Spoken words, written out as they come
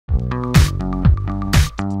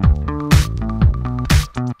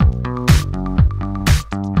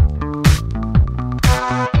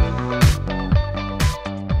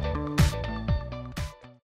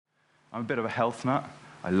I'm a bit of a health nut.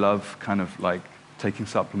 I love kind of like taking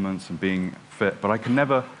supplements and being fit, but I can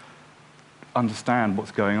never understand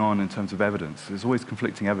what's going on in terms of evidence. There's always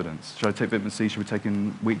conflicting evidence. Should I take vitamin C? Should we take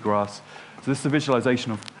in wheatgrass? So this is a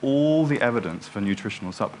visualization of all the evidence for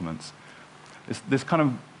nutritional supplements. This kind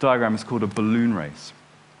of diagram is called a balloon race.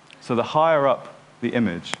 So the higher up the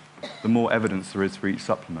image, the more evidence there is for each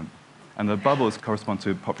supplement. And the bubbles correspond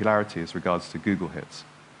to popularity as regards to Google hits.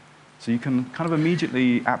 So you can kind of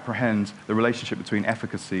immediately apprehend the relationship between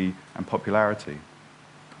efficacy and popularity.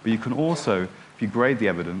 But you can also, if you grade the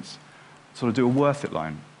evidence, sort of do a worth it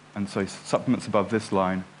line. And so supplements above this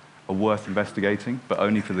line are worth investigating, but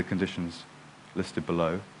only for the conditions listed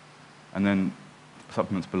below. And then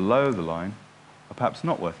supplements below the line are perhaps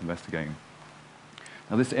not worth investigating.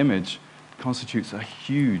 Now this image constitutes a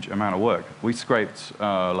huge amount of work. We scraped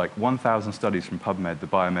like 1,000 studies from PubMed, the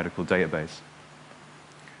biomedical database,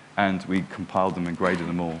 and we compiled them and graded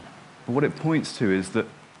them all. But what it points to is that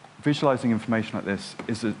visualizing information like this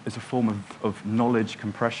is a form of knowledge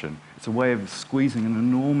compression. It's a way of squeezing an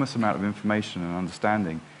enormous amount of information and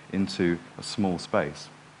understanding into a small space.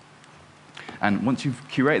 And once you've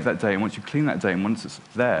curated that data, and once you clean that data, and once it's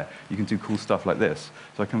there, you can do cool stuff like this.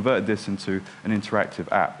 So I converted this into an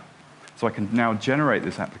interactive app. So I can now generate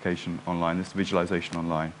this application online, this visualization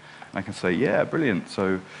online, and I can say, yeah, brilliant.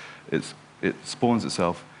 So it spawns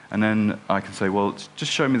itself. And then I can say, well,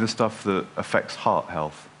 just show me the stuff that affects heart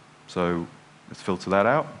health. So let's filter that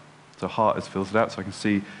out. So heart is filtered out, so I can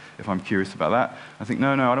see if I'm curious about that. I think,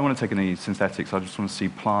 no, I don't want to take any synthetics. I just want to see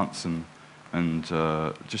plants and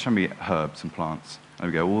just show me herbs and plants. There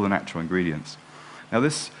we go, all the natural ingredients. Now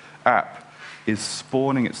this app is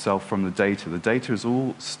spawning itself from the data. The data is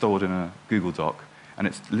all stored in a Google Doc, and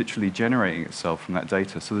it's literally generating itself from that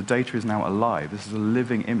data. So the data is now alive. This is a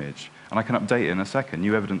living image. And I can update it in a second.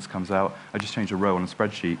 New evidence comes out. I just change a row on a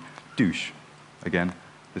spreadsheet. Douche. Again,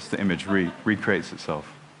 the image recreates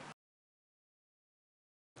itself.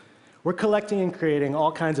 We're collecting and creating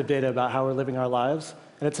all kinds of data about how we're living our lives,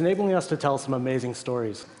 and it's enabling us to tell some amazing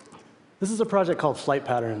stories. This is a project called Flight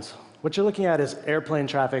Patterns. What you're looking at is airplane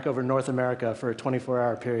traffic over North America for a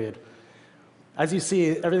 24-hour period. As you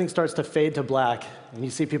see, everything starts to fade to black, and you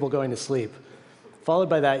see people going to sleep. Followed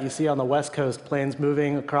by that, you see on the West Coast planes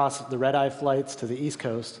moving across the red-eye flights to the East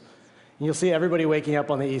Coast. And you'll see everybody waking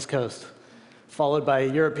up on the East Coast, followed by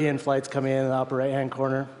European flights coming in the upper right-hand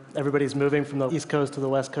corner. Everybody's moving from the East Coast to the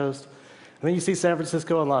West Coast. And then you see San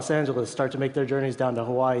Francisco and Los Angeles start to make their journeys down to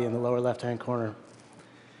Hawaii in the lower left-hand corner.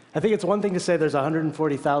 I think it's one thing to say there's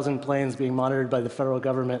 140,000 planes being monitored by the federal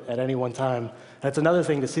government at any one time. And it's another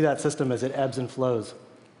thing to see that system as it ebbs and flows.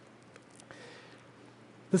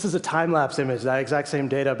 This is a time-lapse image, that exact same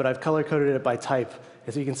data, but I've color-coded it by type,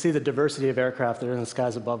 so you can see the diversity of aircraft that are in the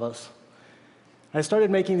skies above us. I started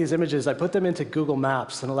making these images. I put them into Google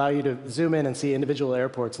Maps and allow you to zoom in and see individual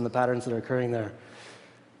airports and the patterns that are occurring there.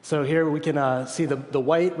 So here we can see the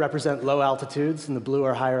white represent low altitudes, and the blue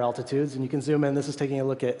are higher altitudes. And you can zoom in. This is taking a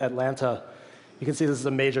look at Atlanta. You can see this is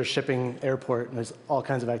a major shipping airport, and there's all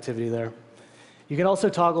kinds of activity there. You can also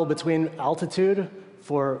toggle between altitude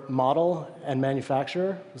for model and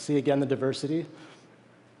manufacturer. You'll see, again, the diversity.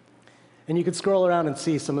 And you could scroll around and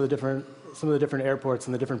see some of the different airports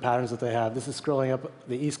and the different patterns that they have. This is scrolling up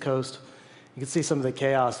the East Coast. You can see some of the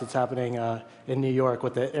chaos that's happening in New York,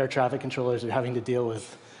 what the air traffic controllers are having to deal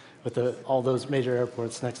with all those major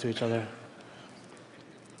airports next to each other.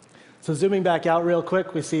 So zooming back out real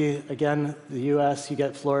quick, we see, again, the US. You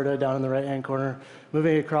get Florida down in the right-hand corner.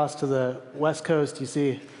 Moving across to the West Coast, you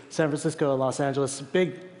see San Francisco and Los Angeles,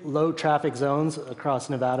 big low-traffic zones across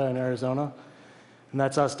Nevada and Arizona. And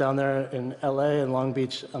that's us down there in LA and Long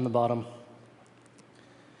Beach on the bottom.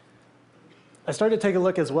 I started to take a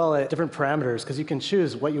look as well at different parameters, because you can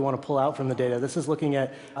choose what you want to pull out from the data. This is looking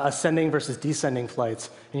at ascending versus descending flights.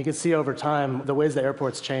 And you can see over time the ways the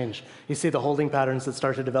airports change. You see the holding patterns that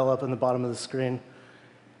start to develop on the bottom of the screen.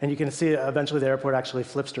 And you can see eventually the airport actually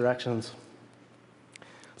flips directions.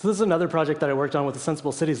 So this is another project that I worked on with the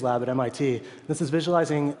Sensible Cities Lab at MIT. This is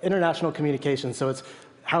visualizing international communication. So it's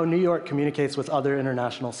how New York communicates with other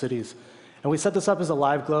international cities. And we set this up as a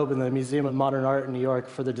live globe in the Museum of Modern Art in New York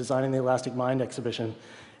for the Designing the Elastic Mind exhibition.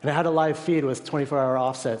 And it had a live feed with 24-hour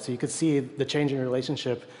offset, so you could see the changing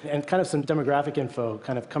relationship and kind of some demographic info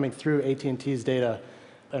kind of coming through AT&T's data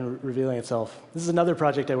and revealing itself. This is another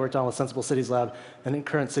project I worked on with Sensible Cities Lab and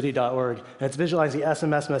currentcity.org, and it's visualizing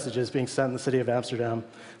SMS messages being sent in the city of Amsterdam.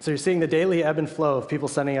 So you're seeing the daily ebb and flow of people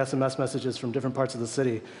sending SMS messages from different parts of the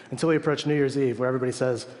city until we approach New Year's Eve, where everybody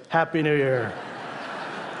says, "Happy New Year."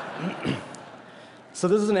 So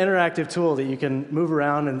this is an interactive tool that you can move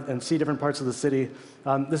around and see different parts of the city.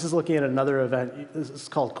 This is looking at another event. This is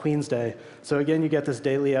called Queen's Day. So again, you get this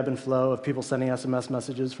daily ebb and flow of people sending SMS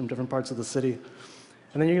messages from different parts of the city.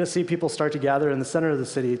 And then you're going to see people start to gather in the center of the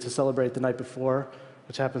city to celebrate the night before,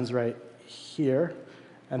 which happens right here.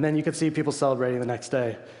 And then you can see people celebrating the next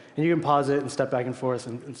day. And you can pause it and step back and forth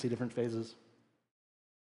and see different phases.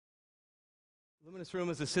 Luminous Room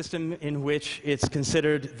is a system in which it's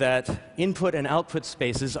considered that input and output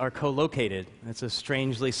spaces are co-located. It's a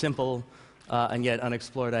strangely simple and yet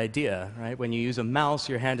unexplored idea, right? When you use a mouse,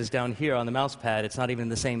 your hand is down here on the mouse pad. It's not even in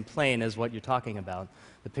the same plane as what you're talking about.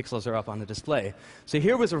 The pixels are up on the display. So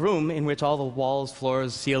here was a room in which all the walls,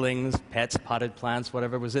 floors, ceilings, pets, potted plants,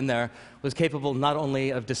 whatever was in there, was capable not only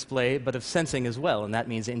of display, but of sensing as well. And that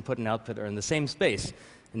means input and output are in the same space,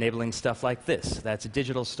 enabling stuff like this. That's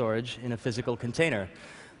digital storage in a physical container.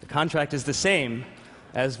 The contract is the same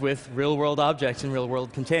as with real-world objects in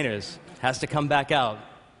real-world containers. It has to come back out,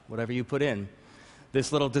 whatever you put in.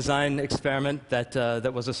 This little design experiment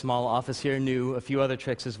that was a small office here knew a few other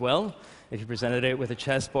tricks as well. If you presented it with a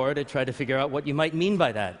chessboard, it tried to figure out what you might mean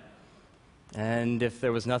by that. And if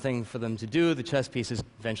there was nothing for them to do, the chess pieces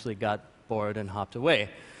eventually got bored and hopped away.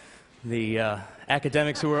 The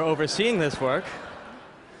academics who were overseeing this work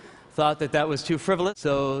thought that that was too frivolous.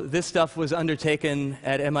 So this stuff was undertaken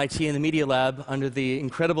at MIT in the Media Lab under the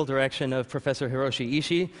incredible direction of Professor Hiroshi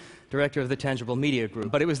Ishii, director of the Tangible Media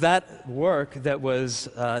Group. But it was that work that was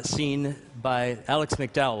seen by Alex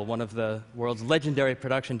McDowell, one of the world's legendary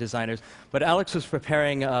production designers. But Alex was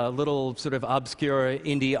preparing a little sort of obscure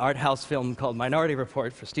indie art house film called Minority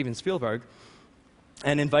Report for Steven Spielberg,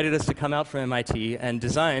 and invited us to come out from MIT and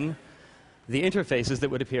design the interfaces that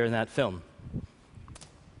would appear in that film.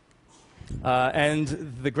 And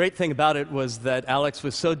the great thing about it was that Alex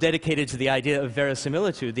was so dedicated to the idea of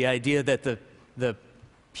verisimilitude, the idea that the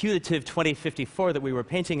putative 2054 that we were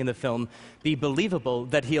painting in the film be believable,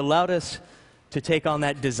 that he allowed us to take on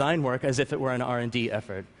that design work as if it were an R&D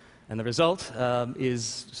effort. And the result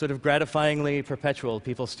is sort of gratifyingly perpetual.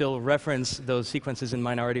 People still reference those sequences in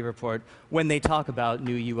Minority Report when they talk about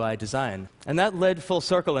new UI design. And that led full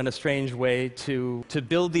circle in a strange way to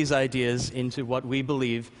build these ideas into what we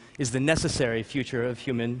believe is the necessary future of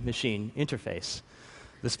human-machine interface.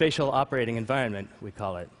 The spatial operating environment, we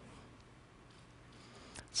call it.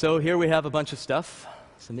 So here we have a bunch of stuff,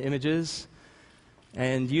 some images.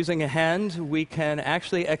 And using a hand, we can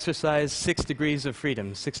actually exercise 6 degrees of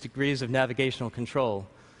freedom, 6 degrees of navigational control.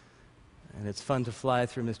 And it's fun to fly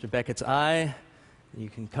through Mr. Beckett's eye. You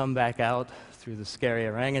can come back out through the scary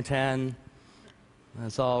orangutan.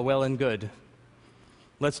 That's all well and good.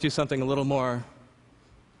 Let's do something a little more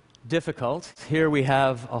difficult. Here we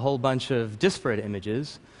have a whole bunch of disparate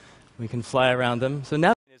images. We can fly around them. So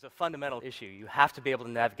now is a fundamental issue. You have to be able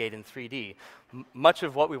to navigate in 3D. Much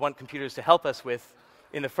of what we want computers to help us with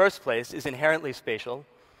in the first place is inherently spatial,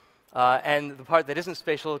 and the part that isn't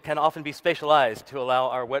spatial can often be spatialized to allow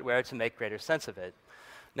our wetware to make greater sense of it.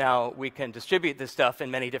 Now, we can distribute this stuff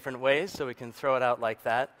in many different ways, so we can throw it out like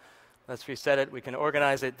that. Let's reset it. We can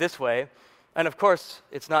organize it this way. And of course,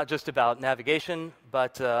 it's not just about navigation,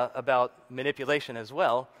 but about manipulation as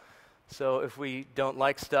well. So if we don't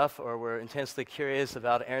like stuff or we're intensely curious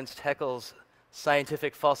about Ernst Haeckel's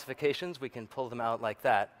scientific falsifications, we can pull them out like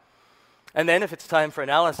that. And then if it's time for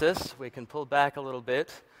analysis, we can pull back a little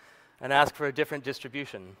bit and ask for a different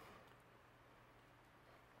distribution.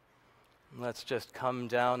 Let's just come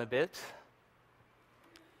down a bit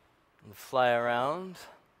and fly around.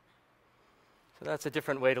 So that's a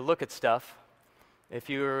different way to look at stuff. If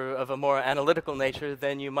you're of a more analytical nature,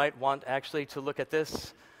 then you might want actually to look at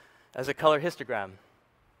this as a color histogram.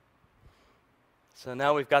 So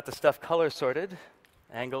now we've got the stuff color sorted.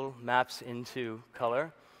 Angle maps into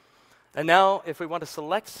color. And now if we want to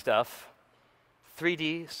select stuff,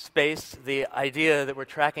 3D space, the idea that we're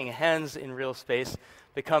tracking hands in real space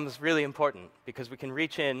becomes really important because we can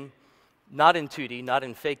reach in, not in 2D, not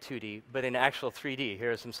in fake 2D, but in actual 3D.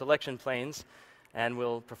 Here are some selection planes, and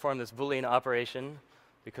we'll perform this Boolean operation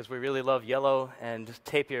because we really love yellow and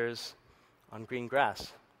tapirs on green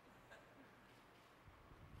grass.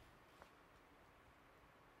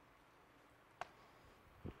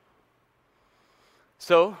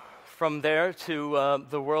 So from there to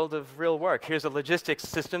the world of real work. Here's a logistics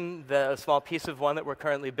system, a small piece of one that we're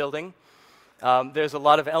currently building. There's a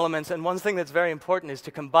lot of elements, and one thing that's very important is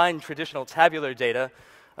to combine traditional tabular data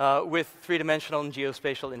with three-dimensional and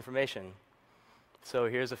geospatial information. So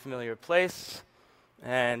here's a familiar place,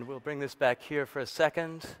 and we'll bring this back here for a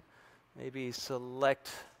second. Maybe select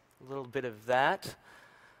a little bit of that,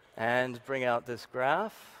 and bring out this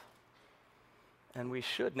graph. And we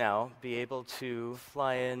should now be able to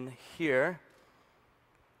fly in here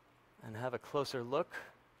and have a closer look.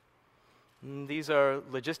 These are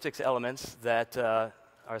logistics elements that are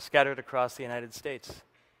scattered across the United States.